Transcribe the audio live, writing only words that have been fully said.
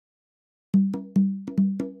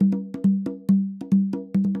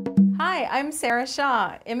Hi, I'm Sarah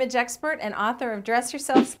Shah, image expert and author of Dress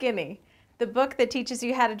Yourself Skinny, the book that teaches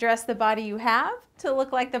you how to dress the body you have to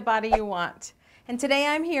look like the body you want. And today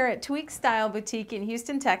I'm here at Tweak Style Boutique in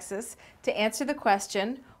Houston, Texas to answer the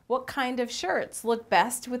question, what kind of shirts look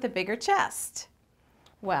best with a bigger chest?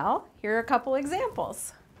 Well, here are a couple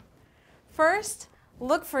examples. First,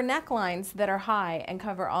 look for necklines that are high and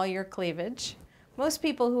cover all your cleavage. Most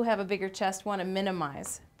people who have a bigger chest want to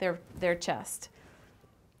minimize their chest.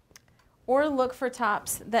 Or look for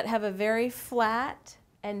tops that have a very flat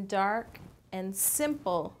and dark and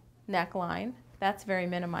simple neckline. That's very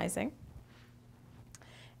minimizing.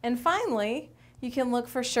 And finally, you can look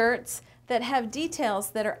for shirts that have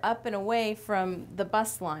details that are up and away from the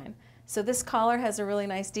bust line. So this collar has a really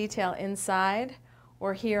nice detail inside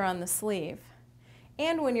or here on the sleeve.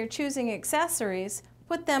 And when you're choosing accessories,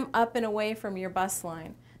 put them up and away from your bust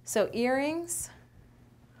line. So earrings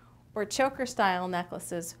or choker style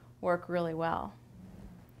necklaces work really well.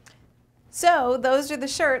 So those are the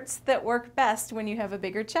shirts that work best when you have a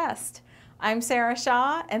bigger chest. I'm Sarah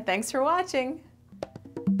Shah, and thanks for watching.